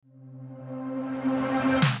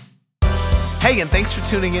Hey, and thanks for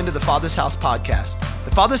tuning into the Father's House podcast.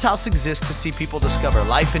 The Father's House exists to see people discover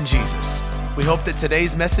life in Jesus. We hope that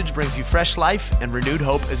today's message brings you fresh life and renewed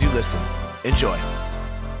hope as you listen. Enjoy.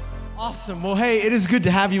 Awesome. Well, hey, it is good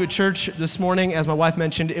to have you at church this morning. As my wife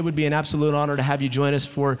mentioned, it would be an absolute honor to have you join us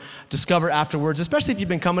for Discover Afterwards, especially if you've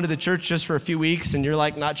been coming to the church just for a few weeks and you're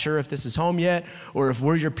like not sure if this is home yet or if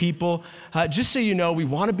we're your people. Just so you know, we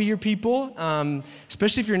want to be your people,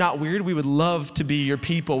 especially if you're not weird. We would love to be your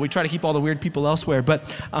people. We try to keep all the weird people elsewhere,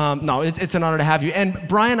 but no, it's an honor to have you. And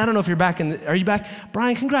Brian, I don't know if you're back. Are you back?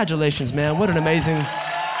 Brian, congratulations, man. What an amazing...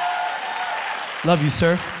 Love you,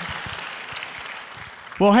 sir.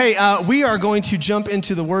 Well, hey, we are going to jump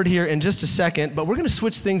into the word here in just a second, but we're going to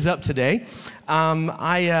switch things up today.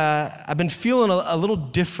 I've been feeling a little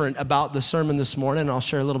different about the sermon this morning, and I'll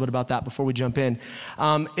share a little bit about that before we jump in.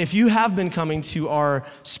 If you have been coming to our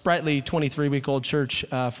sprightly 23-week-old church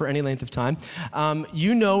for any length of time,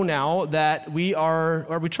 you know now that we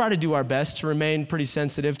try to do our best to remain pretty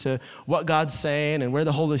sensitive to what God's saying and where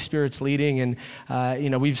the Holy Spirit's leading.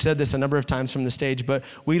 And, we've said this a number of times from the stage, but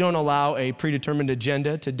we don't allow a predetermined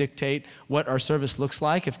agenda to dictate what our service looks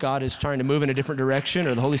like. If God is trying to move in a different direction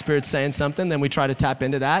or the Holy Spirit's saying something, then we try to tap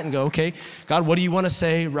into that and go, okay, God, what do you want to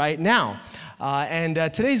say right now? And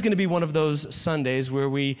today's going to be one of those Sundays where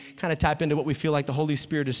we kind of tap into what we feel like the Holy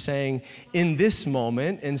Spirit is saying in this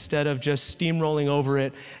moment instead of just steamrolling over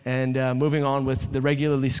it and moving on with the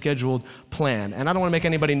regularly scheduled plan. And I don't want to make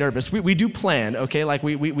anybody nervous. We do plan, okay? Like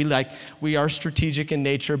we are strategic in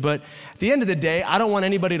nature, but at the end of the day, I don't want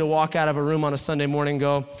anybody to walk out of a room on a Sunday morning and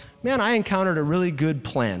go, man, I encountered a really good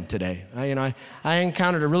plan today. I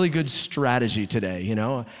encountered a really good strategy today.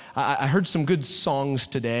 I heard some good songs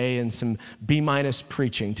today and some B-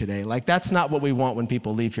 preaching today. Like, that's not what we want when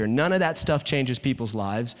people leave here. None of that stuff changes people's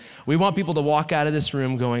lives. We want people to walk out of this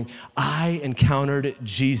room going, I encountered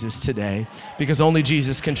Jesus today, because only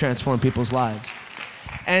Jesus can transform people's lives.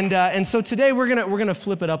 And so today we're gonna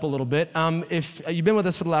flip it up a little bit. If you've been with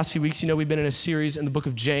us for the last few weeks, we've been in a series in the book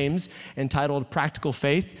of James entitled Practical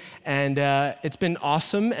Faith, and it's been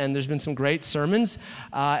awesome, and there's been some great sermons.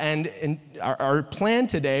 And our plan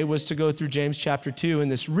today was to go through James chapter 2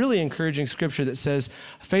 and this really encouraging scripture that says,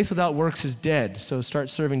 faith without works is dead, so start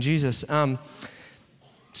serving Jesus.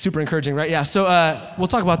 Super encouraging, right? Yeah, so we'll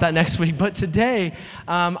talk about that next week. But today,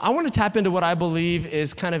 I want to tap into what I believe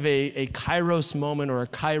is kind of a kairos moment or a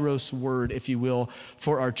kairos word, if you will,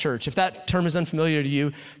 for our church. If that term is unfamiliar to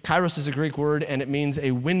you, kairos is a Greek word, and it means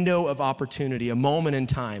a window of opportunity, a moment in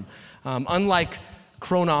time. Unlike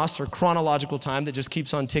chronos or chronological time that just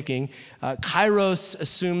keeps on ticking, kairos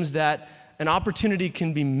assumes that an opportunity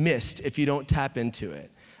can be missed if you don't tap into it.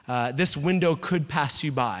 This window could pass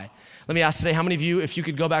you by. Let me ask today, how many of you, if you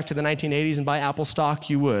could go back to the 1980s and buy Apple stock,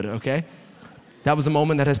 you would, okay? That was a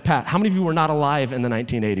moment that has passed. How many of you were not alive in the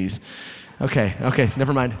 1980s? Okay,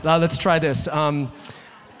 never mind. Let's try this. How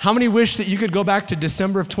many wish that you could go back to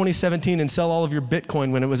December of 2017 and sell all of your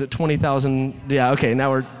Bitcoin when it was at 20,000? Yeah, okay,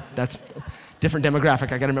 that's a different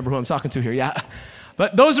demographic. I got to remember who I'm talking to here, yeah.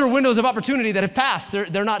 But those are windows of opportunity that have passed.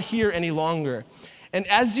 They're not here any longer. And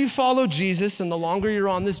as you follow Jesus and the longer you're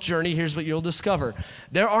on this journey, here's what you'll discover.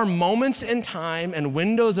 There are moments in time and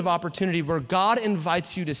windows of opportunity where God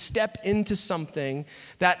invites you to step into something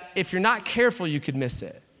that if you're not careful, you could miss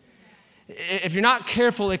it. If you're not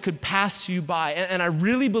careful, it could pass you by. And I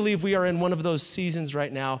really believe we are in one of those seasons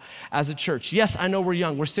right now as a church. Yes, I know we're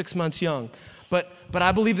young. We're 6 months young. But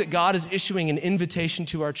I believe that God is issuing an invitation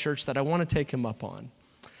to our church that I want to take him up on.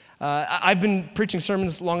 I've been preaching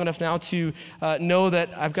sermons long enough now to know that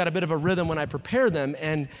I've got a bit of a rhythm when I prepare them.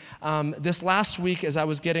 And this last week, as I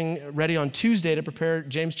was getting ready on Tuesday to prepare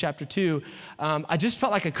James chapter 2, I just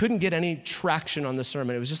felt like I couldn't get any traction on the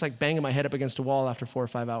sermon. It was just like banging my head up against a wall after 4 or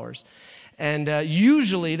 5 hours. And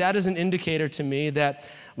usually that is an indicator to me that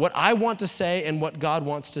what I want to say and what God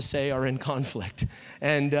wants to say are in conflict.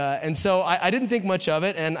 And so I didn't think much of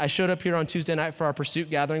it, and I showed up here on Tuesday night for our Pursuit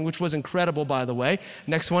gathering, which was incredible, by the way.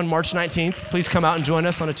 Next one, March 19th. Please come out and join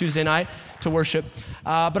us on a Tuesday night to worship.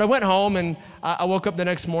 But I went home, and I woke up the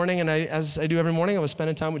next morning, and as I do every morning, I was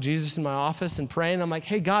spending time with Jesus in my office and praying. I'm like,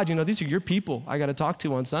 hey, God, these are your people I got to talk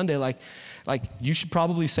to on Sunday. Like, you should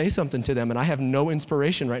probably say something to them, and I have no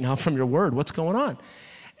inspiration right now from your word. What's going on?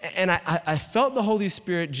 And I felt the Holy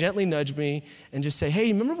Spirit gently nudge me and just say,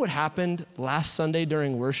 hey, remember what happened last Sunday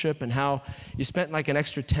during worship and how you spent like an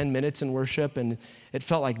extra 10 minutes in worship and it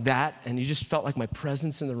felt like that and you just felt like my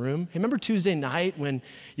presence in the room? Hey, remember Tuesday night when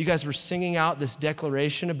you guys were singing out this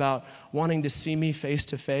declaration about wanting to see me face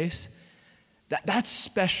to face? That's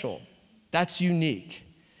special. That's unique.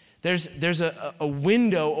 There's a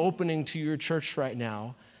window opening to your church right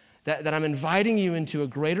now that I'm inviting you into a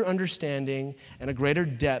greater understanding and a greater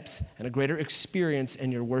depth and a greater experience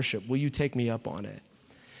in your worship. Will you take me up on it?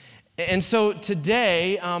 And so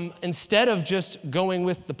today, instead of just going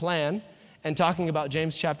with the plan and talking about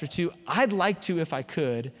James chapter 2, I'd like to, if I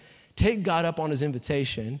could, take God up on his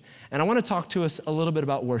invitation, and I want to talk to us a little bit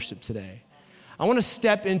about worship today. I want to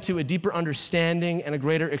step into a deeper understanding and a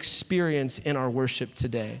greater experience in our worship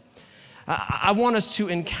today. I want us to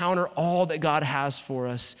encounter all that God has for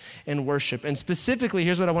us in worship. And specifically,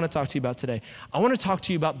 here's what I want to talk to you about today. I want to talk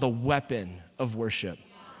to you about the weapon of worship.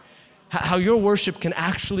 How your worship can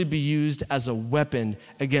actually be used as a weapon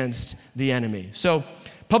against the enemy. So,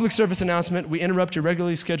 public service announcement, we interrupt your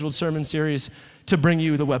regularly scheduled sermon series to bring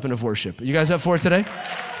you the weapon of worship. Are you guys up for it today?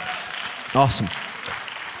 Awesome.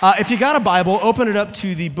 If you got a Bible, open it up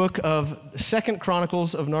to the book of 2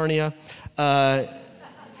 Chronicles of Narnia,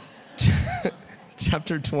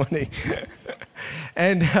 chapter 20.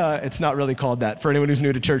 And it's not really called that. For anyone who's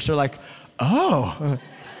new to church, they're like, oh,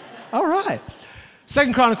 all right.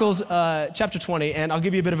 2 Chronicles chapter 20, and I'll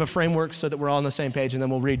give you a bit of a framework so that we're all on the same page, and then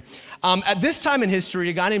we'll read. At this time in history,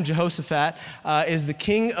 a guy named Jehoshaphat is the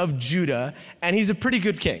king of Judah, and he's a pretty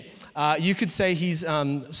good king. You could say he's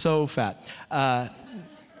so fat.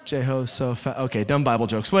 Jehoshaphat, okay, dumb Bible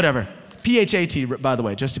jokes, whatever. P-H-A-T, by the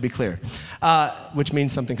way, just to be clear, which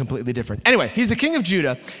means something completely different. Anyway, he's the king of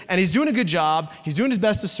Judah, and he's doing a good job. He's doing his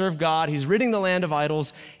best to serve God. He's ridding the land of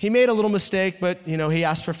idols. He made a little mistake, but, he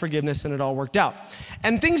asked for forgiveness, and it all worked out.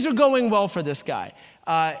 And things are going well for this guy.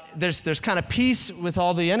 There's kind of peace with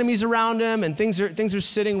all the enemies around him, and things are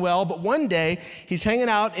sitting well. But one day, he's hanging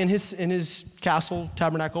out in his castle,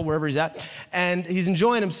 tabernacle, wherever he's at, and he's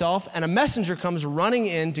enjoying himself, and a messenger comes running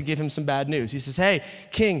in to give him some bad news. He says, hey,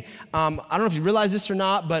 king, I don't know if you realize this or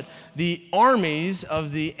not, but the armies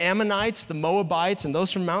of the Ammonites, the Moabites, and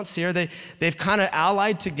those from Mount Seir, they've kind of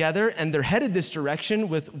allied together, and they're headed this direction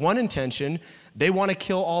with one intention. They want to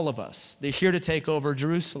kill all of us. They're here to take over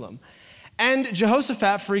Jerusalem. And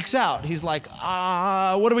Jehoshaphat freaks out. He's like, what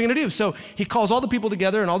are we going to do? So he calls all the people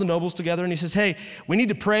together and all the nobles together, and he says, hey, we need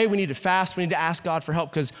to pray, we need to fast, we need to ask God for help,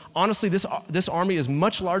 because honestly, this army is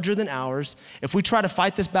much larger than ours. If we try to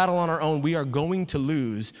fight this battle on our own, we are going to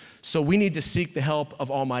lose. So we need to seek the help of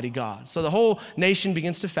Almighty God. So the whole nation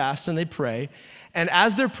begins to fast, and they pray. And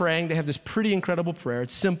as they're praying, they have this pretty incredible prayer.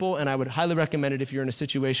 It's simple, and I would highly recommend it if you're in a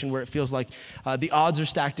situation where it feels like the odds are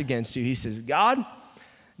stacked against you. He says, God,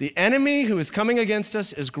 the enemy who is coming against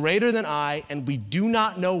us is greater than I, and we do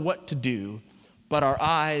not know what to do, but our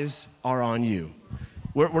eyes are on you.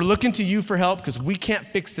 We're looking to you for help because we can't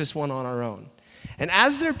fix this one on our own. And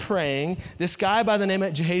as they're praying, this guy by the name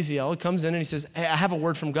of Jehaziel comes in and he says, hey, I have a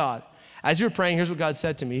word from God. As you're praying, here's what God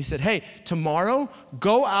said to me. He said, hey, tomorrow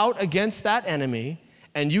go out against that enemy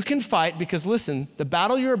and you can fight because listen, the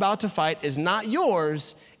battle you're about to fight is not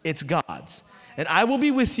yours, it's God's. And I will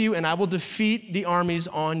be with you and I will defeat the armies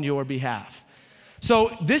on your behalf. So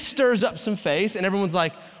this stirs up some faith and everyone's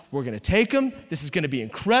like, we're going to take them. This is going to be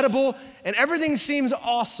incredible. And everything seems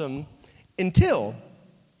awesome until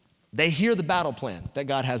they hear the battle plan that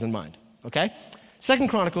God has in mind. Okay? 2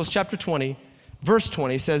 Chronicles chapter 20. Verse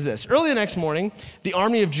 20 says this, early the next morning, the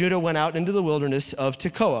army of Judah went out into the wilderness of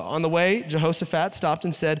Tekoa. On the way, Jehoshaphat stopped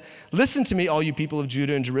and said, listen to me, all you people of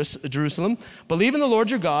Judah and Jerusalem. Believe in the Lord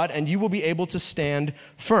your God, and you will be able to stand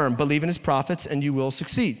firm. Believe in his prophets, and you will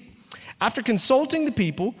succeed. After consulting the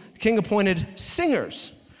people, the king appointed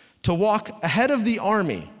singers to walk ahead of the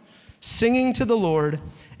army, singing to the Lord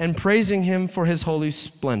and praising him for his holy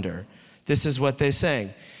splendor. This is what they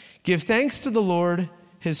sang. Give thanks to the Lord,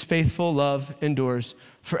 his faithful love endures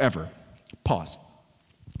forever. Pause.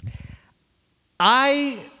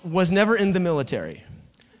 I was never in the military,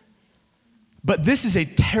 but this is a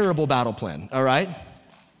terrible battle plan, all right?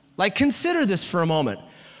 Like, consider this for a moment.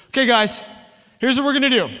 Okay, guys, here's what we're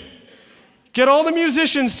gonna do. Get all the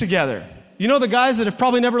musicians together. You know the guys that have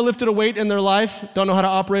probably never lifted a weight in their life, don't know how to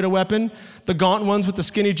operate a weapon, the gaunt ones with the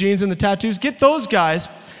skinny jeans and the tattoos? Get those guys,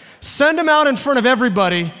 send them out in front of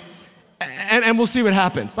everybody, and we'll see what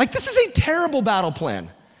happens. Like, this is a terrible battle plan.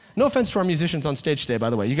 No offense to our musicians on stage today,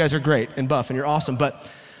 by the way. You guys are great and buff, and you're awesome. But,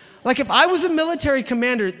 like, if I was a military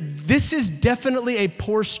commander, this is definitely a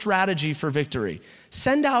poor strategy for victory.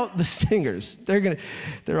 Send out the singers.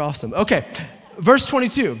 They're awesome. Okay, verse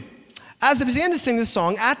 22. As they began to sing this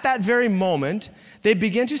song, at that very moment, they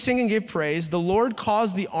began to sing and give praise. The Lord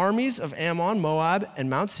caused the armies of Ammon, Moab,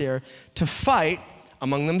 and Mount Seir to fight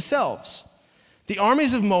among themselves. The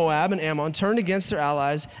armies of Moab and Ammon turned against their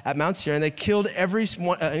allies at Mount Seir, and they killed every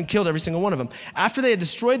single one of them. After they had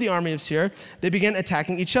destroyed the army of Seir, they began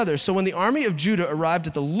attacking each other. So when the army of Judah arrived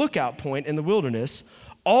at the lookout point in the wilderness,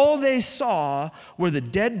 All they saw were the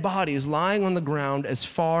dead bodies lying on the ground as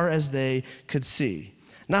far as they could see.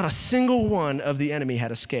 Not a single one of the enemy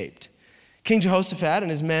had escaped. King Jehoshaphat and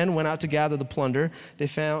his men went out to gather the plunder. They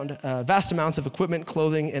found vast amounts of equipment,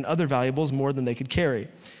 clothing, and other valuables, more than they could carry.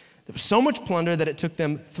 There was so much plunder that it took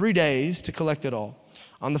them 3 days to collect it all.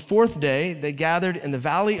 On the fourth day, they gathered in the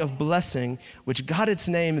Valley of Blessing, which got its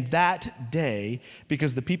name that day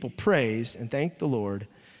because the people praised and thanked the Lord.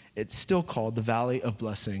 It's still called the Valley of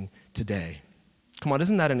Blessing today. Come on,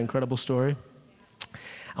 isn't that an incredible story?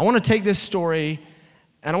 I want to take this story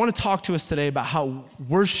and I want to talk to us today about how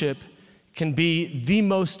worship can be the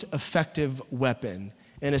most effective weapon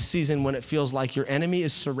in a season when it feels like your enemy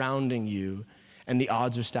is surrounding you and the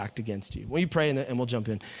odds are stacked against you. Will you pray and we'll jump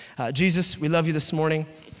in? Jesus, we love you this morning,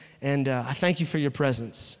 and I thank you for your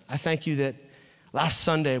presence. I thank you that last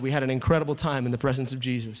Sunday we had an incredible time in the presence of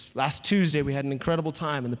Jesus. Last Tuesday we had an incredible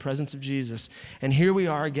time in the presence of Jesus. And here we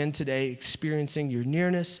are again today experiencing your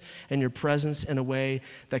nearness and your presence in a way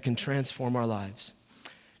that can transform our lives.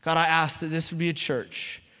 God, I ask that this would be a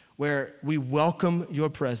church where we welcome your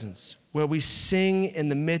presence, where we sing in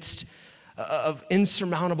the midst of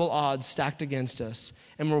insurmountable odds stacked against us,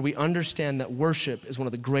 and where we understand that worship is one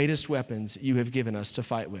of the greatest weapons you have given us to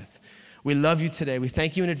fight with. We love you today. We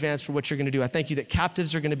thank you in advance for what you're going to do. I thank you that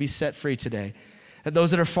captives are going to be set free today, that those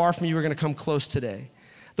that are far from you are going to come close today.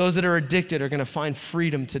 Those that are addicted are going to find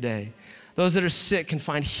freedom today. Those that are sick can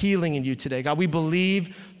find healing in you today. God, we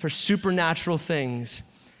believe for supernatural things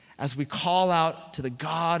as we call out to the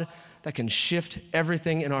God that can shift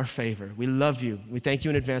everything in our favor. We love you. We thank you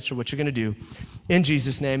in advance for what you're going to do. In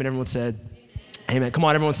Jesus' name, and everyone said, amen. Come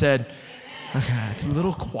on, everyone said, amen. Okay, it's a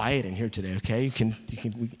little quiet in here today, okay? You can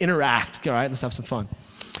interact. All right, let's have some fun.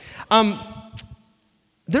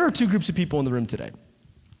 There are two groups of people in the room today,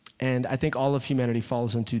 and I think all of humanity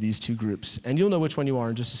falls into these two groups. And you'll know which one you are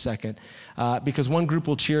in just a second, because one group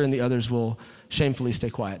will cheer and the others will shamefully stay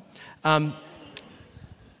quiet.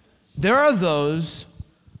 There are those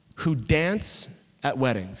who dance at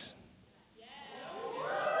weddings.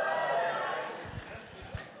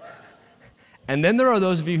 And then there are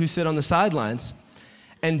those of you who sit on the sidelines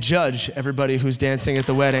and judge everybody who's dancing at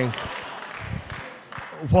the wedding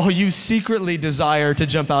while you secretly desire to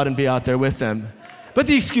jump out and be out there with them. But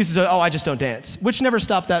the excuses are, I just don't dance, which never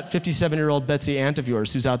stopped that 57-year-old Betsy aunt of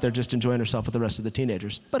yours who's out there just enjoying herself with the rest of the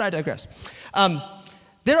teenagers. But I digress.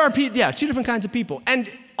 There are, two different kinds of people. And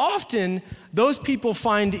often, those people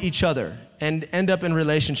find each other and end up in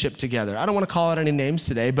relationship together. I don't want to call out any names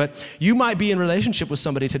today, but you might be in relationship with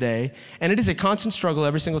somebody today, and it is a constant struggle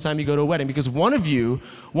every single time you go to a wedding because one of you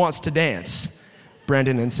wants to dance,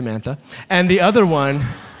 Brandon and Samantha, and the other one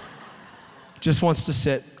just wants to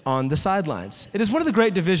sit on the sidelines. It is one of the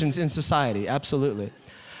great divisions in society, absolutely.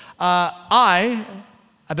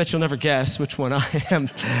 I bet you'll never guess which one I am.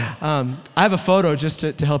 I have a photo just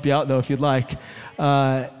to help you out, though, if you'd like.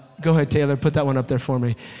 Go ahead, Taylor, put that one up there for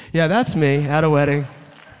me. Yeah, that's me at a wedding.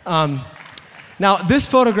 Now, this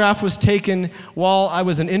photograph was taken while I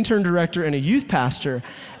was an intern director and a youth pastor.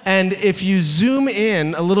 And if you zoom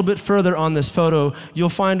in a little bit further on this photo, you'll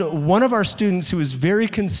find one of our students who is very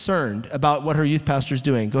concerned about what her youth pastor is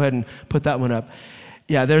doing. Go ahead and put that one up.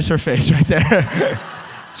 Yeah, there's her face right there.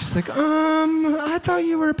 She's like, I thought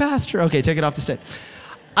you were a pastor. Okay, take it off the stage.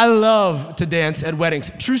 I love to dance at weddings.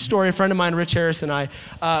 True story, a friend of mine, Rich Harris, and I,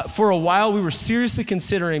 for a while, we were seriously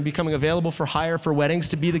considering becoming available for hire for weddings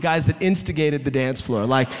to be the guys that instigated the dance floor.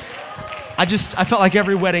 Like, I felt like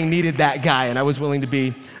every wedding needed that guy, and I was willing to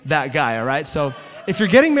be that guy, all right? So if you're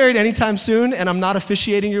getting married anytime soon and I'm not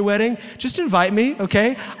officiating your wedding, just invite me,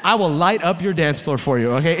 okay? I will light up your dance floor for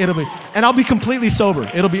you, okay? And I'll be completely sober.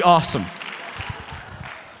 It'll be awesome.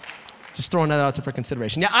 Just throwing that out there for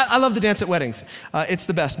consideration. Yeah, I love to dance at weddings. It's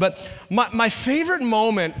the best. But my favorite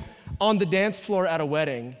moment on the dance floor at a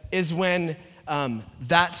wedding is when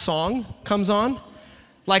that song comes on.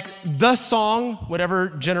 Like the song, whatever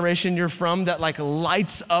generation you're from, that like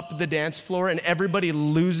lights up the dance floor and everybody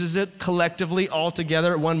loses it collectively all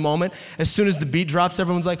together at one moment. As soon as the beat drops,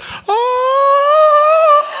 everyone's like,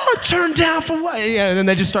 oh, turn down for what? Yeah, and then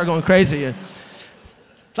they just start going crazy.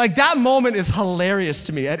 Like that moment is hilarious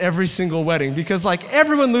to me at every single wedding because like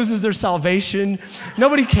everyone loses their salvation.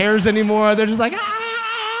 Nobody cares anymore. They're just like,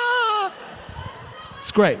 ah.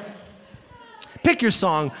 It's great. Pick your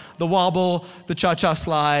song, the wobble, the cha-cha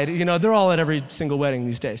slide. You know, they're all at every single wedding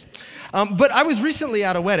these days. But I was recently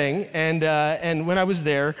at a wedding, and when I was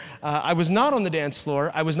there, I was not on the dance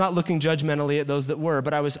floor. I was not looking judgmentally at those that were,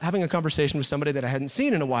 but I was having a conversation with somebody that I hadn't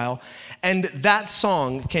seen in a while, and that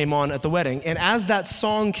song came on at the wedding. And as that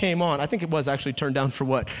song came on, I think it was actually turned down for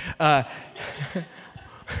what?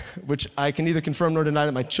 which I can neither confirm nor deny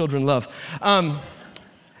that my children love.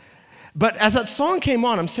 But as that song came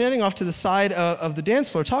on, I'm standing off to the side of the dance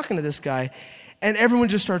floor talking to this guy, and everyone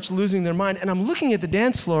just starts losing their mind. And I'm looking at the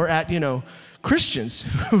dance floor at, Christians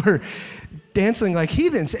who are dancing like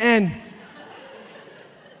heathens. And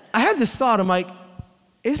I had this thought, I'm like,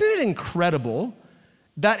 isn't it incredible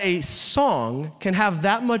that a song can have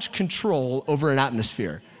that much control over an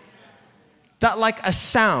atmosphere? That like a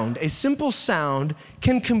sound, a simple sound,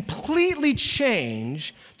 can completely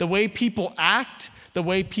change the way people act, the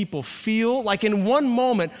way people feel. Like in one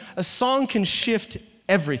moment, a song can shift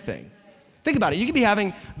everything. Think about it. You could be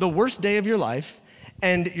having the worst day of your life,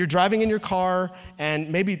 and you're driving in your car,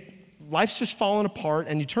 and maybe life's just falling apart,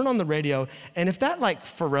 and you turn on the radio, and if that like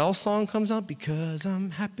Pharrell song comes out, because I'm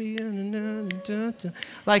happy,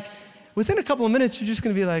 like within a couple of minutes, you're just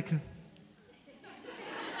gonna be like,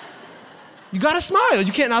 you gotta smile.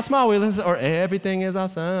 You can't not smile when you listen, or everything is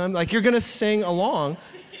awesome. Like you're gonna sing along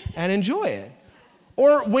and enjoy it.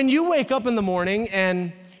 Or when you wake up in the morning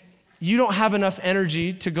and you don't have enough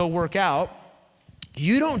energy to go work out,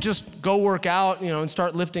 you don't just go work out, and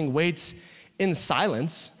start lifting weights in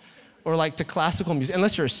silence or like to classical music,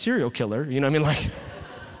 unless you're a serial killer,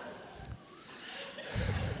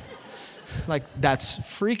 like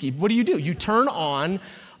that's freaky. What do? You turn on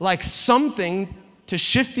like something to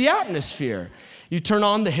shift the atmosphere. You turn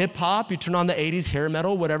on the hip hop, you turn on the 80s hair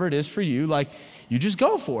metal, whatever it is for you, like you just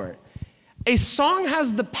go for it. A song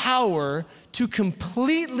has the power to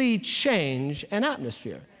completely change an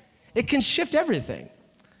atmosphere. It can shift everything.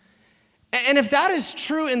 And if that is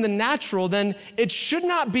true in the natural, then it should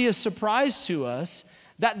not be a surprise to us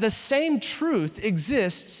that the same truth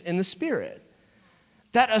exists in the spirit.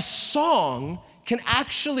 That a song can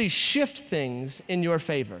actually shift things in your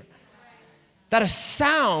favor. That a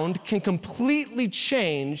sound can completely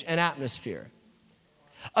change an atmosphere.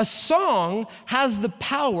 A song has the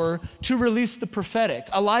power to release the prophetic.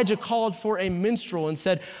 Elijah called for a minstrel and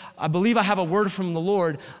said, I believe I have a word from the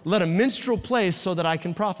Lord. Let a minstrel play so that I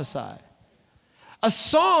can prophesy. A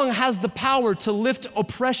song has the power to lift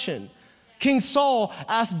oppression. King Saul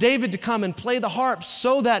asked David to come and play the harp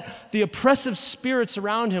so that the oppressive spirits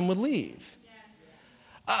around him would leave.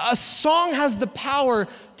 A song has the power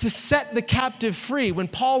to set the captive free. When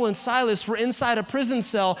Paul and Silas were inside a prison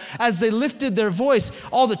cell, as they lifted their voice,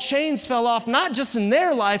 all the chains fell off, not just in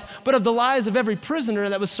their life, but of the lives of every prisoner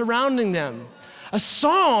that was surrounding them. A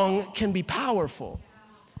song can be powerful.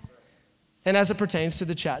 And as it pertains to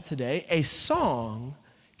the chat today, a song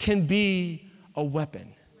can be a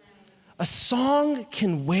weapon. A song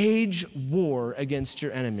can wage war against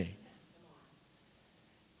your enemy.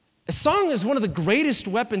 A song is one of the greatest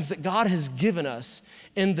weapons that God has given us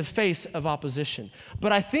in the face of opposition.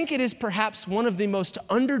 But I think it is perhaps one of the most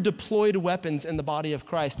underdeployed weapons in the body of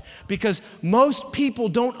Christ, because most people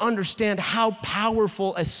don't understand how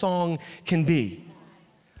powerful a song can be.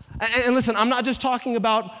 And listen, I'm not just talking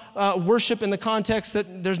about worship in the context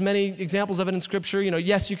that there's many examples of it in Scripture.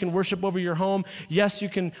 Yes, you can worship over your home. Yes, you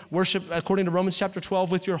can worship, according to Romans chapter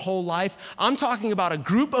 12, with your whole life. I'm talking about a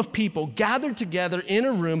group of people gathered together in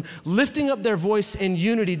a room, lifting up their voice in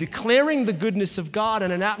unity, declaring the goodness of God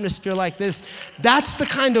in an atmosphere like this. That's the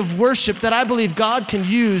kind of worship that I believe God can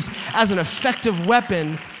use as an effective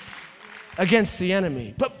weapon against the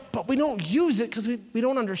enemy. But we don't use it because we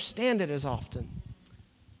don't understand it as often.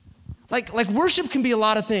 Like worship can be a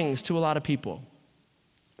lot of things to a lot of people.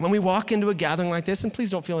 When we walk into a gathering like this, and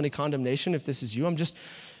please don't feel any condemnation if this is you,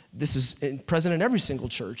 this is present in every single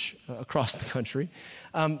church across the country.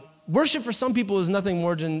 Worship for some people is nothing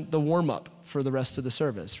more than the warm-up for the rest of the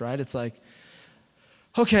service, right? It's like,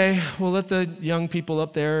 okay, we'll let the young people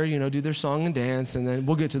up there, do their song and dance, and then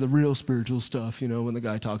we'll get to the real spiritual stuff, when the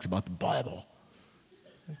guy talks about the Bible.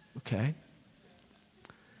 Okay.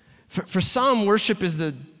 For some, worship is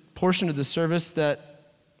the portion of the service that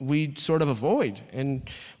we sort of avoid. And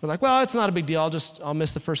we're like, well, it's not a big deal. I'll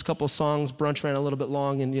miss the first couple of songs. Brunch ran a little bit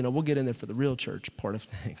long, and, we'll get in there for the real church part of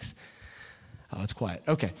things. Oh, it's quiet.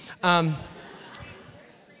 Okay.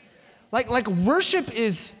 Like worship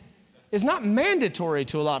is not mandatory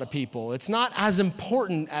to a lot of people. It's not as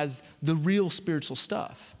important as the real spiritual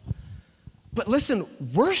stuff. But listen,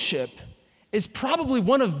 worship is probably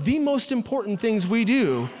one of the most important things we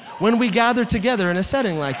do when we gather together in a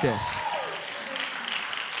setting like this.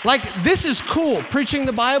 Like, this is cool, preaching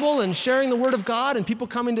the Bible and sharing the Word of God and people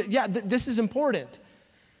coming to, this is important.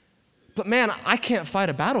 But man, I can't fight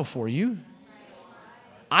a battle for you.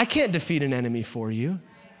 I can't defeat an enemy for you.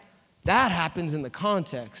 That happens in the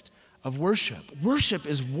context of worship. Worship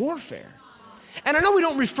is warfare. And I know we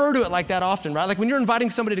don't refer to it like that often, right? Like when you're inviting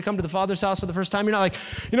somebody to come to the Father's house for the first time, you're not like,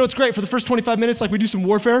 it's great, for the first 25 minutes, like we do some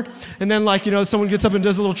warfare, and then like, someone gets up and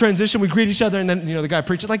does a little transition, we greet each other, and then, the guy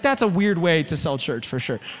preaches. Like that's a weird way to sell church for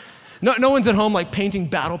sure. No one's at home like painting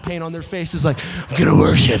battle paint on their faces like, I'm gonna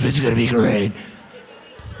worship, it's gonna be great.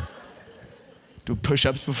 Do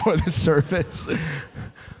push-ups before the service.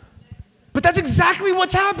 But that's exactly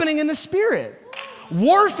what's happening in the Spirit.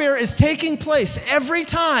 Warfare is taking place every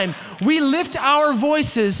time we lift our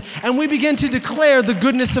voices and we begin to declare the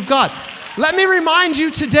goodness of God. Let me remind you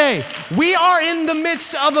today, we are in the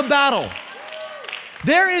midst of a battle.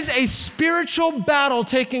 There is a spiritual battle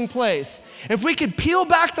taking place. If we could peel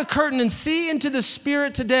back the curtain and see into the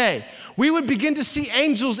Spirit today, we would begin to see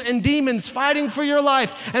angels and demons fighting for your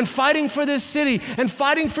life and fighting for this city and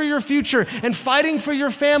fighting for your future and fighting for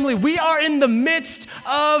your family. We are in the midst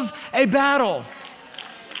of a battle.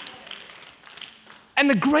 And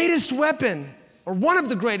the greatest weapon, or one of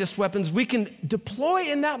the greatest weapons we can deploy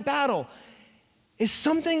in that battle is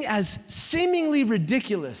something as seemingly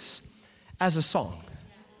ridiculous as a song.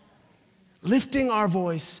 Lifting our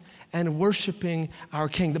voice and worshiping our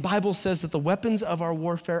King. The Bible says that the weapons of our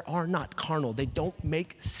warfare are not carnal. They don't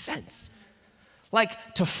make sense.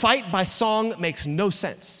 Like to fight by song makes no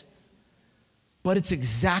sense. But it's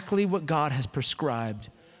exactly what God has prescribed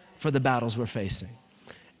for the battles we're facing.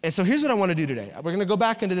 And so here's what I want to do today. We're going to go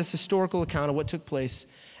back into this historical account of what took place.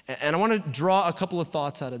 And I want to draw a couple of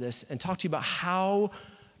thoughts out of this and talk to you about how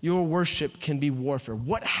your worship can be warfare.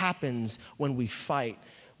 What happens when we fight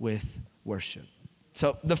with worship?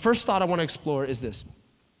 So the first thought I want to explore is this.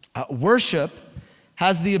 Worship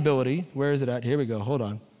has the ability, where is it at? Here we go, hold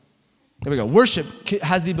on. There we go. Worship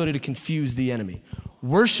has the ability to confuse the enemy.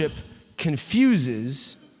 Worship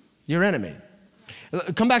confuses your enemy.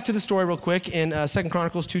 Come back to the story real quick in 2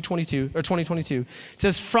 Chronicles 20:22. It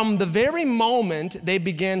says, from the very moment they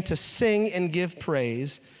began to sing and give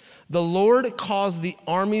praise, the Lord caused the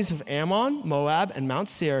armies of Ammon, Moab, and Mount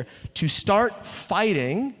Seir to start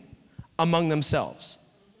fighting among themselves.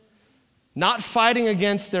 Not fighting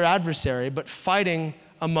against their adversary, but fighting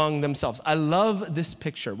among themselves. I love this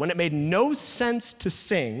picture. When it made no sense to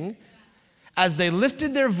sing, as they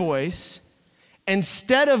lifted their voice,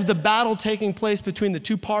 instead of the battle taking place between the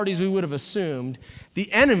two parties we would have assumed,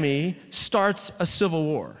 the enemy starts a civil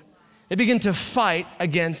war. They begin to fight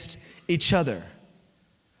against each other.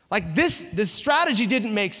 Like this strategy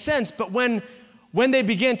didn't make sense, but when they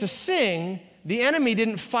began to sing, the enemy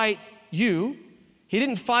didn't fight you. He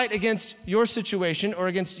didn't fight against your situation or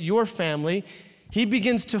against your family. He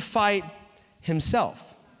begins to fight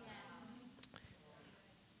himself.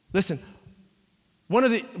 Listen, one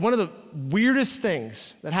of the weirdest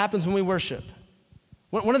things that happens when we worship,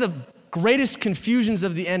 one of the greatest confusions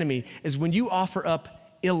of the enemy is when you offer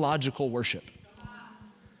up illogical worship.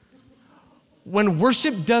 When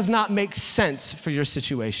worship does not make sense for your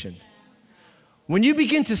situation. When you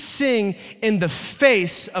begin to sing in the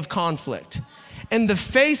face of conflict, in the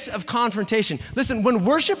face of confrontation. Listen, when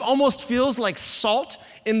worship almost feels like salt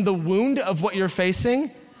in the wound of what you're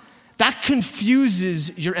facing, that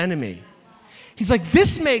confuses your enemy. He's like,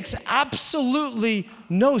 this makes absolutely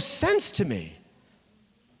no sense to me.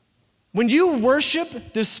 When you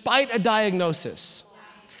worship despite a diagnosis,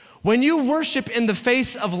 when you worship in the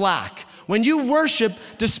face of lack, when you worship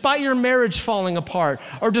despite your marriage falling apart,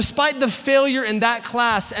 or despite the failure in that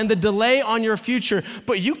class and the delay on your future,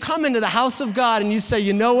 but you come into the house of God and you say,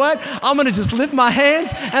 you know what? I'm gonna just lift my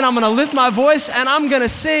hands and I'm gonna lift my voice and I'm gonna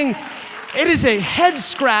sing. It is a head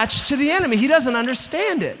scratch to the enemy. He doesn't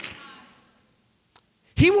understand it.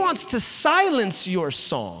 He wants to silence your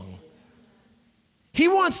song. He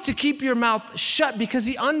wants to keep your mouth shut because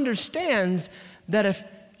he understands that if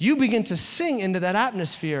you begin to sing into that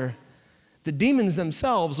atmosphere, the demons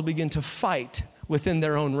themselves will begin to fight within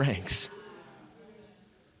their own ranks.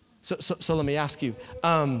 So let me ask you,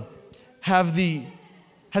 has the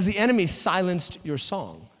enemy silenced your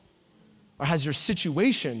song? Or has your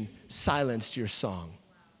situation silenced your song?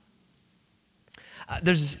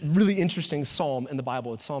 There's this really interesting psalm in the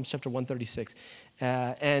Bible. It's Psalms chapter 136.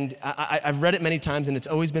 And I've read it many times, and it's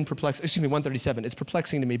always been perplexing. 137. It's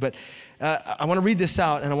perplexing to me, but I want to read this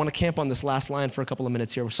out, and I want to camp on this last line for a couple of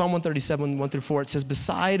minutes here. Psalm 137, 1-4, it says,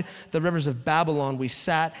 beside the rivers of Babylon we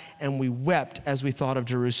sat and we wept as we thought of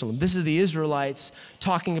Jerusalem. This is the Israelites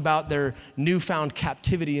talking about their newfound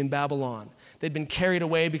captivity in Babylon. They'd been carried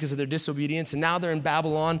away because of their disobedience, and now they're in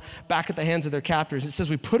Babylon, back at the hands of their captors. It says,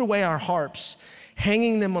 we put away our harps,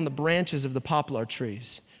 hanging them on the branches of the poplar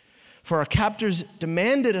trees. For our captors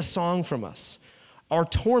demanded a song from us. Our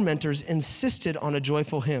tormentors insisted on a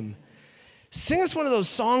joyful hymn. Sing us one of those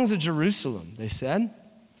songs of Jerusalem, they said.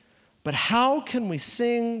 But how can we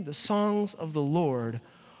sing the songs of the Lord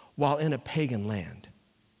while in a pagan land?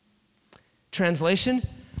 Translation,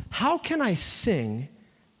 how can I sing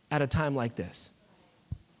at a time like this?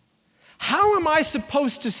 How am I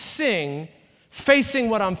supposed to sing facing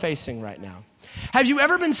what I'm facing right now? Have you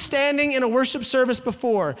ever been standing in a worship service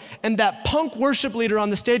before and that punk worship leader on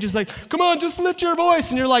the stage is like, come on, just lift your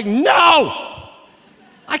voice. And you're like, no,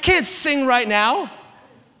 I can't sing right now.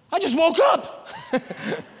 I just woke up. I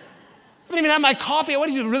haven't even had my coffee. What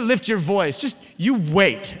do you do? Lift your voice. Just you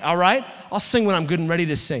wait, all right? I'll sing when I'm good and ready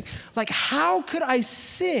to sing. Like, how could I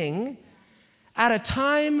sing at a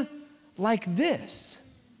time like this?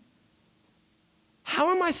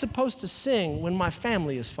 How am I supposed to sing when my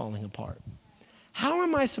family is falling apart? How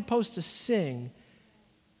am I supposed to sing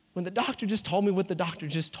when the doctor just told me what the doctor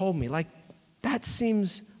just told me? Like, that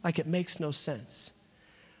seems like it makes no sense.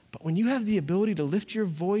 But when you have the ability to lift your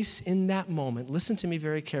voice in that moment, listen to me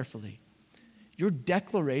very carefully. Your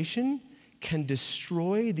declaration can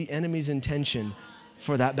destroy the enemy's intention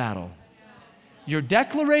for that battle. Your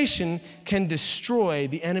declaration can destroy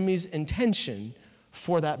the enemy's intention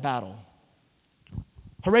for that battle.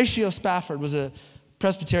 Horatio Spafford was a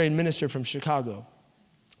Presbyterian minister from Chicago.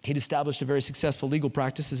 He'd established a very successful legal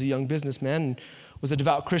practice as a young businessman and was a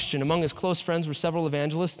devout Christian. Among his close friends were several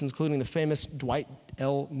evangelists, including the famous Dwight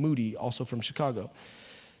L. Moody, also from Chicago.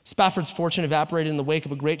 Spafford's fortune evaporated in the wake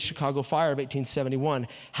of a great Chicago fire of 1871.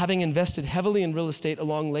 Having invested heavily in real estate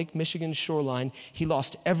along Lake Michigan's shoreline, he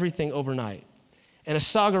lost everything overnight. In a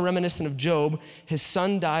saga reminiscent of Job, his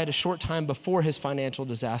son died a short time before his financial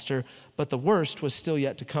disaster, but the worst was still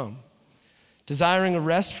yet to come. Desiring a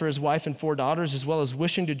rest for his wife and 4 daughters, as well as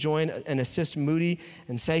wishing to join and assist Moody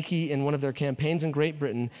and Saiki in one of their campaigns in Great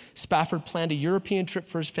Britain, Spafford planned a European trip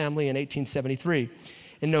for his family in 1873.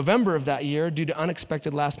 In November of that year, due to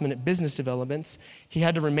unexpected last-minute business developments, he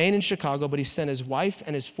had to remain in Chicago, but he sent his wife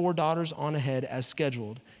and his 4 daughters on ahead as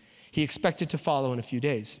scheduled. He expected to follow in a few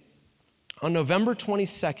days. On November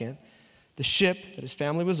 22nd, the ship that his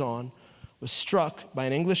family was on was struck by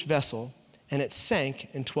an English vessel, and it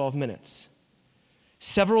sank in 12 minutes.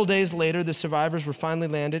 Several days later, the survivors were finally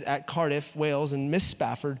landed at Cardiff, Wales, and Miss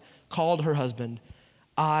Spafford called her husband,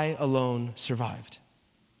 "I alone survived."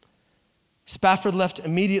 Spafford left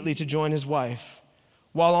immediately to join his wife.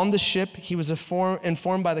 While on the ship, he was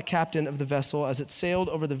informed by the captain of the vessel as it sailed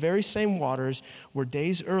over the very same waters where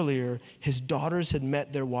days earlier his daughters had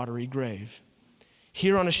met their watery grave.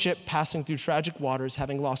 Here on a ship passing through tragic waters,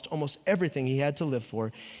 having lost almost everything he had to live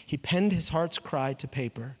for, he penned his heart's cry to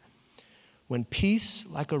paper. When peace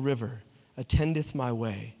like a river attendeth my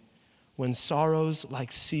way, when sorrows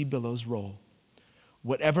like sea billows roll,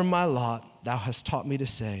 whatever my lot, thou hast taught me to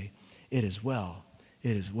say, it is well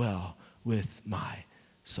with my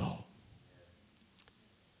soul.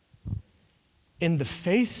 In the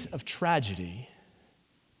face of tragedy,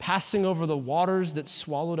 passing over the waters that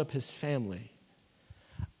swallowed up his family,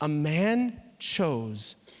 a man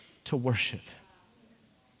chose to worship.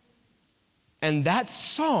 And that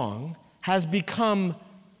song has become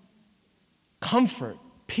comfort,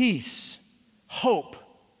 peace, hope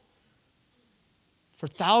for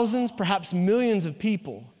thousands, perhaps millions of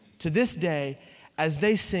people to this day as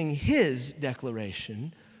they sing his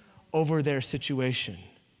declaration over their situation.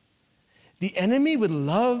 The enemy would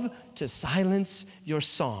love to silence your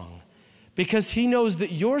song because he knows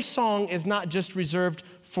that your song is not just reserved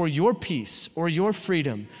for your peace or your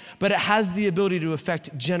freedom, but it has the ability to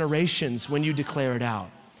affect generations when you declare it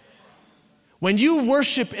out. When you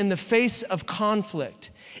worship in the face of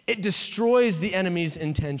conflict, it destroys the enemy's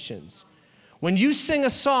intentions. When you sing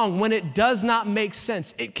a song when it does not make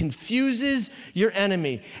sense, it confuses your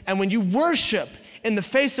enemy. And when you worship in the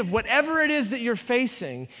face of whatever it is that you're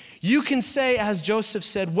facing, you can say, as Joseph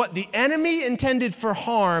said, what the enemy intended for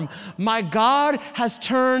harm, my God has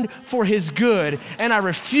turned for his good, and I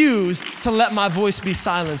refuse to let my voice be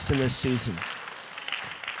silenced in this season.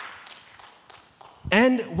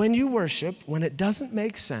 And when you worship, when it doesn't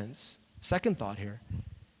make sense, second thought here,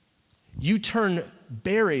 you turn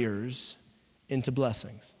barriers into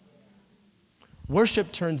blessings.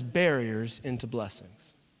 Worship turns barriers into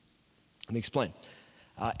blessings. Let me explain.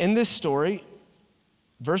 In this story,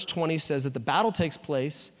 verse 20 says that the battle takes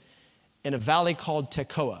place in a valley called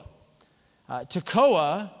Tekoa.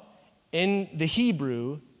 Tekoa, in the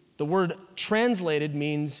Hebrew, the word translated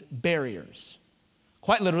means barriers.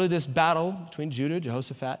 Quite literally, this battle between Judah and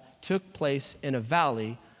Jehoshaphat took place in a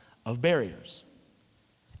valley of barriers.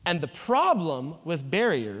 And the problem with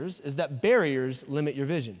barriers is that barriers limit your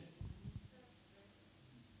vision.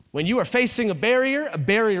 When you are facing a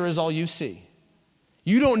barrier is all you see.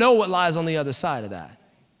 You don't know what lies on the other side of that.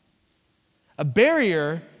 A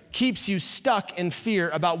barrier keeps you stuck in fear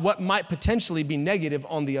about what might potentially be negative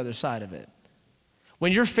on the other side of it.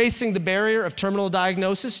 When you're facing the barrier of terminal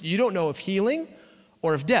diagnosis, you don't know if healing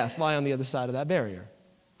or if death lie on the other side of that barrier.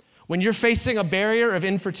 When you're facing a barrier of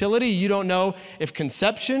infertility, you don't know if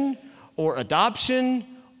conception or adoption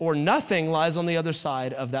or nothing lies on the other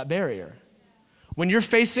side of that barrier. When you're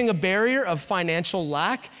facing a barrier of financial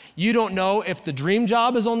lack, you don't know if the dream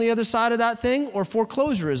job is on the other side of that thing or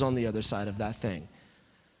foreclosure is on the other side of that thing.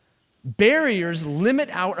 Barriers limit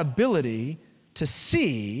our ability to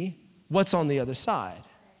see what's on the other side.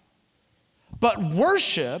 But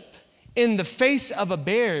worship in the face of a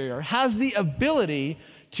barrier has the ability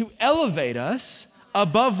to elevate us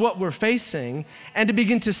above what we're facing and to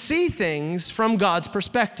begin to see things from God's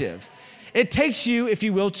perspective. It takes you, if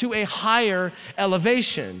you will, to a higher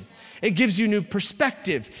elevation. It gives you new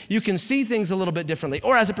perspective. You can see things a little bit differently.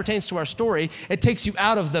 Or as it pertains to our story, it takes you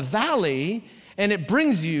out of the valley and it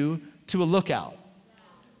brings you to a lookout.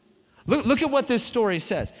 Look at what this story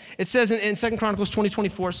says. It says in 2 Chronicles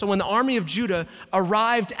 20:24, so when the army of Judah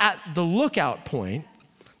arrived at the lookout point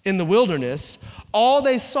in the wilderness, all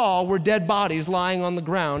they saw were dead bodies lying on the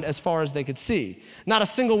ground as far as they could see. Not a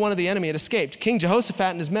single one of the enemy had escaped. King Jehoshaphat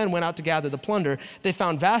and his men went out to gather the plunder. They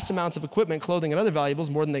found vast amounts of equipment, clothing, and other valuables,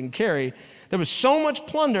 more than they could carry. There was so much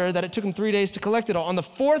plunder that it took them 3 days to collect it all. On the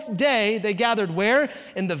fourth day, they gathered where?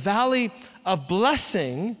 In the Valley of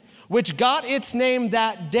Blessing, which got its name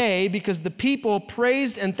that day because the people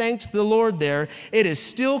praised and thanked the Lord there. It is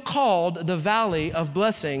still called the Valley of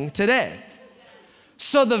Blessing today.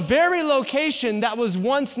 So the very location that was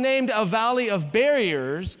once named a Valley of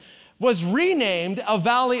Barriers was renamed a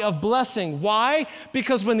Valley of Blessing. Why?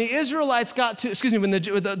 Because when the Israelites when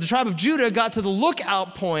the tribe of Judah got to the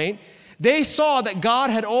lookout point, they saw that God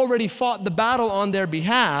had already fought the battle on their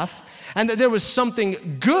behalf and that there was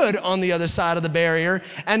something good on the other side of the barrier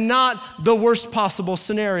and not the worst possible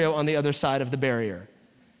scenario on the other side of the barrier.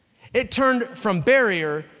 It turned from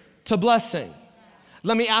barrier to blessing.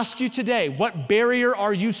 Let me ask you today, what barrier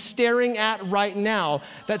are you staring at right now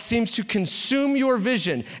that seems to consume your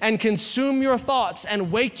vision and consume your thoughts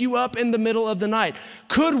and wake you up in the middle of the night?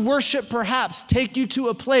 Could worship perhaps take you to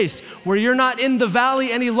a place where you're not in the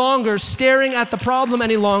valley any longer, staring at the problem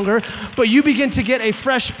any longer, but you begin to get a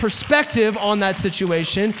fresh perspective on that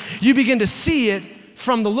situation? You begin to see it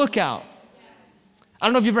from the lookout. I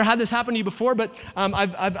don't know if you've ever had this happen to you before, but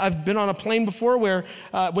I've been on a plane before where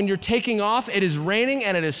when you're taking off, it is raining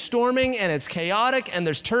and it is storming and it's chaotic and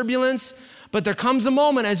there's turbulence. But there comes a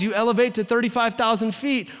moment as you elevate to 35,000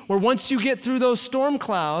 feet where once you get through those storm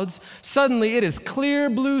clouds, suddenly it is clear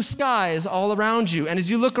blue skies all around you. And as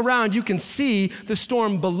you look around, you can see the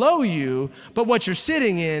storm below you, but what you're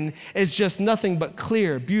sitting in is just nothing but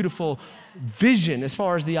clear, beautiful vision as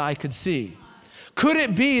far as the eye could see. Could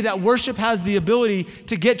it be that worship has the ability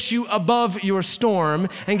to get you above your storm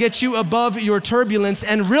and get you above your turbulence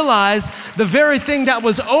and realize the very thing that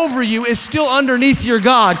was over you is still underneath your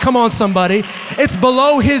God? Come on, somebody. It's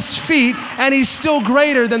below his feet and he's still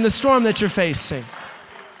greater than the storm that you're facing.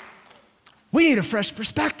 We need a fresh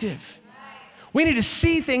perspective. We need to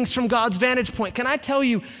see things from God's vantage point. Can I tell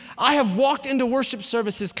you, I have walked into worship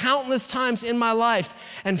services countless times in my life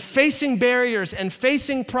and facing barriers and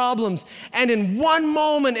facing problems. And in one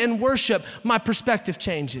moment in worship, my perspective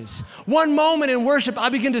changes. One moment in worship, I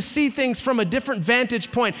begin to see things from a different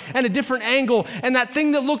vantage point and a different angle. And that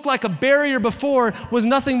thing that looked like a barrier before was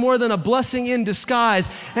nothing more than a blessing in disguise.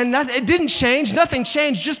 And it didn't change. Nothing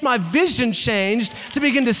changed. Just my vision changed to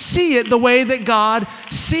begin to see it the way that God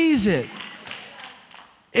sees it.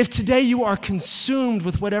 If today you are consumed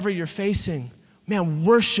with whatever you're facing, man,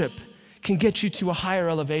 worship can get you to a higher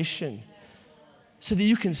elevation so that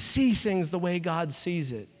you can see things the way God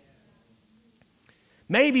sees it.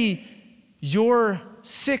 Maybe your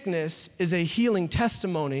sickness is a healing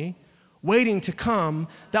testimony waiting to come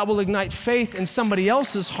that will ignite faith in somebody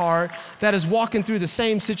else's heart that is walking through the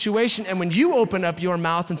same situation. And when you open up your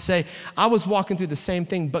mouth and say, I was walking through the same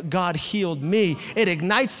thing, but God healed me, it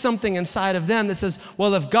ignites something inside of them that says,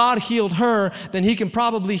 well, if God healed her, then he can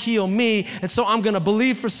probably heal me. And so I'm going to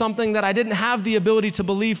believe for something that I didn't have the ability to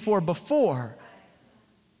believe for before.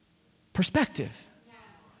 Perspective.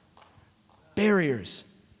 Barriers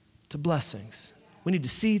to blessings. We need to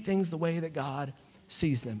see things the way that God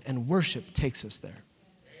sees them, and worship takes us there.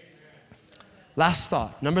 Last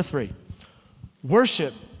thought, number 3.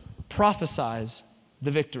 Worship prophesies the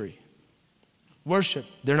victory. Worship,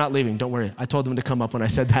 they're not leaving, don't worry. I told them to come up when I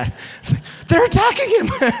said that. It's like, they're attacking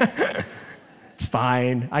him. It's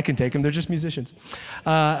fine. I can take them. They're just musicians.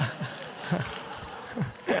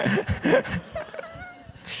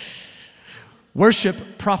 Worship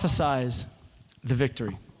prophesies the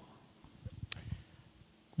victory.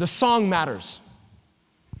 The song matters.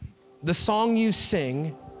 The song you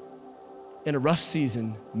sing in a rough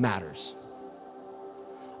season matters.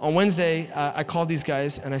 On Wednesday, I called these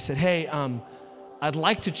guys and I said, hey, I'd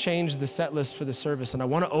like to change the set list for the service, and I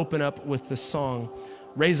want to open up with the song,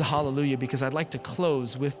 Raise a Hallelujah, because I'd like to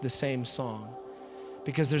close with the same song.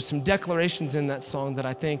 Because there's some declarations in that song that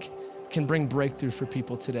I think can bring breakthrough for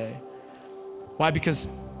people today. Why? Because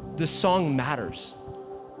this song matters.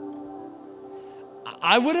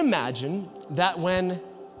 I would imagine that when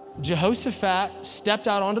Jehoshaphat stepped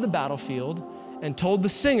out onto the battlefield and told the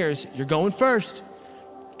singers, you're going first,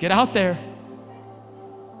 get out there,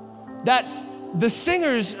 that the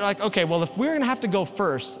singers are like, okay, well, if we're gonna have to go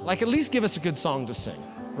first, like at least give us a good song to sing,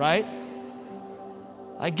 right?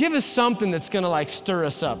 Like give us something that's gonna like stir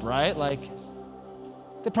us up, right? Like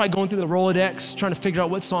they're probably going through the Rolodex trying to figure out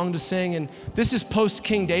what song to sing, and this is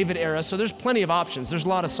post-King David era, so there's plenty of options. There's a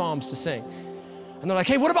lot of psalms to sing. And they're like,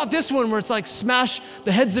 hey, what about this one where it's like smash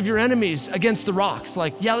the heads of your enemies against the rocks?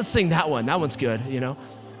 Like, yeah, let's sing that one. That one's good, you know?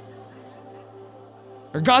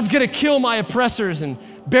 Or God's gonna kill my oppressors and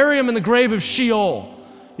bury them in the grave of Sheol.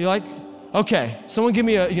 You're like, okay, someone give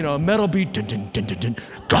me a metal beat. Dun, dun, dun, dun, dun.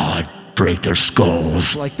 God, break their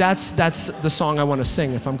skulls. Like that's the song I want to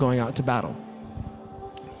sing if I'm going out to battle.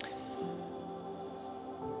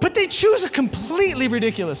 But they choose a completely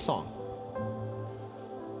ridiculous song.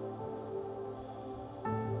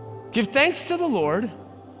 Give thanks to the Lord,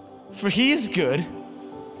 for he is good,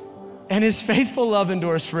 and his faithful love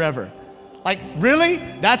endures forever. Like, really?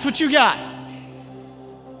 That's what you got?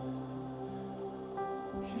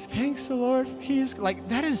 Give thanks to the Lord, for he is, like,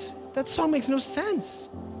 that song makes no sense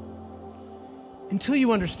until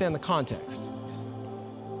you understand the context.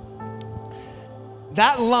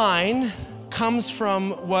 That line comes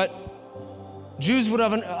from what Jews would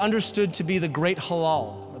have understood to be the Great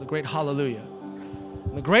Hallel, or the Great Hallelujah.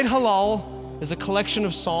 And the Great Hallel is a collection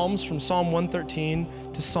of psalms from Psalm 113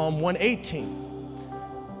 to Psalm 118.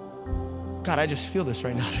 God, I just feel this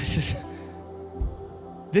right now.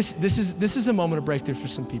 This is a moment of breakthrough for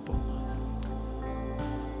some people.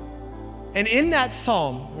 And in that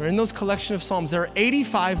psalm, or in those collection of psalms, there are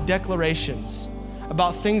 85 declarations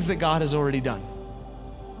about things that God has already done.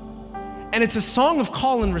 And it's a song of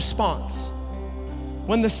call and response.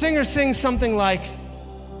 When the singer sings something like,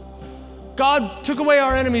 God took away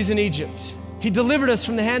our enemies in Egypt. He delivered us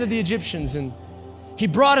from the hand of the Egyptians, and he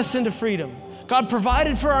brought us into freedom. God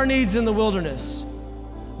provided for our needs in the wilderness.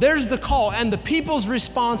 There's the call, and the people's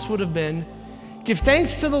response would have been, give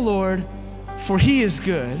thanks to the Lord, for he is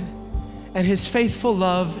good, and his faithful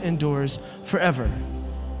love endures forever.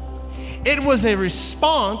 It was a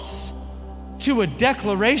response to a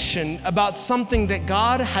declaration about something that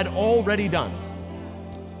God had already done.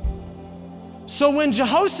 So when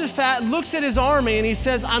Jehoshaphat looks at his army and he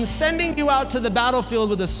says, I'm sending you out to the battlefield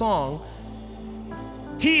with a song,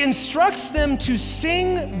 he instructs them to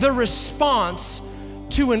sing the response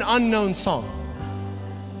to an unknown song.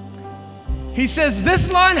 He says, this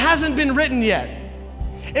line hasn't been written yet.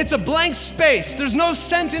 It's a blank space. There's no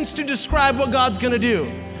sentence to describe what God's gonna do.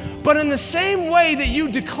 But in the same way that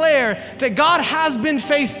you declare that God has been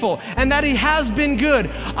faithful and that he has been good,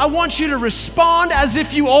 I want you to respond as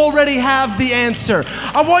if you already have the answer.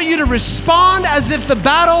 I want you to respond as if the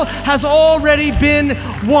battle has already been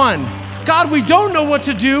won. God, we don't know what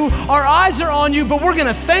to do. Our eyes are on you, but we're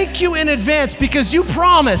gonna thank you in advance because you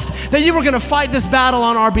promised that you were gonna fight this battle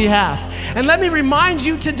on our behalf. And let me remind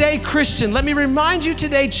you today, Christian, let me remind you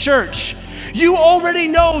today, church, you already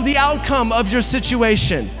know the outcome of your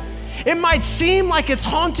situation. It might seem like it's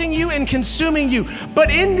haunting you and consuming you,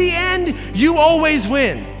 but in the end, you always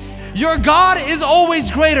win. Your God is always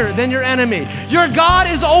greater than your enemy. Your God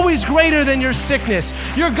is always greater than your sickness.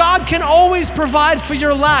 Your God can always provide for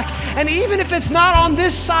your lack. And even if it's not on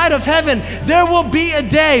this side of heaven, there will be a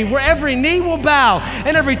day where every knee will bow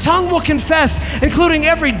and every tongue will confess, including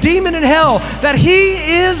every demon in hell, that he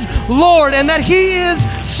is Lord and that he is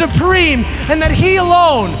supreme and that he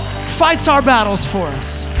alone fights our battles for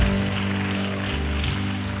us.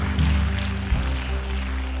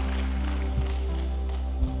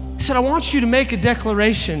 He said, I want you to make a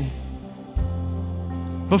declaration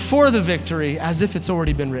before the victory as if it's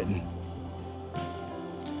already been written.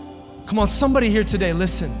 Come on, somebody here today,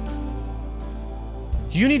 listen.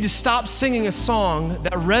 You need to stop singing a song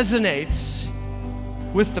that resonates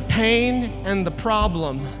with the pain and the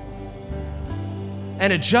problem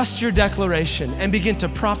and adjust your declaration and begin to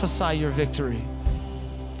prophesy your victory.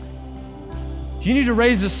 You need to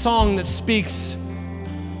raise a song that speaks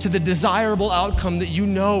to the desirable outcome that you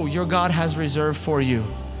know your God has reserved for you.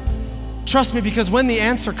 Trust me, because when the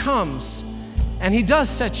answer comes, and He does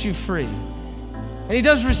set you free, and He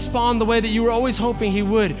does respond the way that you were always hoping He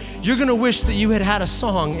would, you're gonna wish that you had had a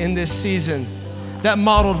song in this season that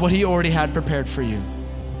modeled what He already had prepared for you.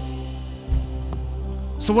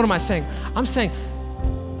 So what am I saying? I'm saying,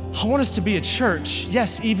 I want us to be a church,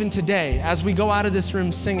 yes, even today, as we go out of this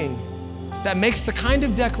room singing, that makes the kind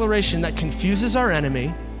of declaration that confuses our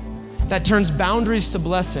enemy, that turns boundaries to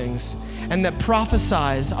blessings, and that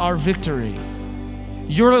prophesies our victory.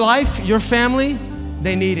 Your life, your family,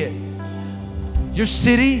 they need it. Your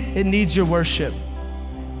city, it needs your worship.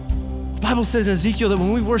 The Bible says in Ezekiel that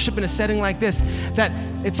when we worship in a setting like this, that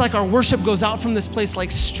it's like our worship goes out from this place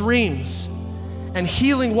like streams, and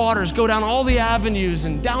healing waters go down all the avenues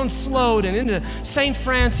and down Sloat and into St.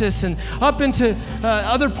 Francis and up into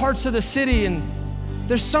other parts of the city. And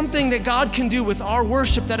there's something that God can do with our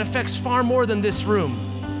worship that affects far more than this room.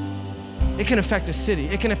 It can affect a city.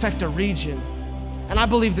 It can affect a region. And I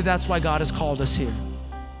believe that that's why God has called us here.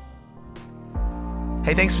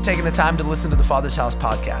 Hey, thanks for taking the time to listen to the Father's House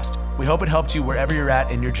podcast. We hope it helped you wherever you're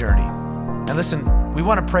at in your journey. And listen, we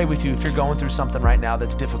want to pray with you if you're going through something right now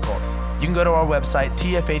that's difficult. You can go to our website,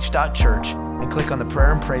 tfh.church, and click on the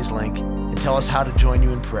prayer and praise link and tell us how to join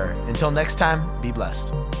you in prayer. Until next time, be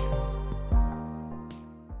blessed.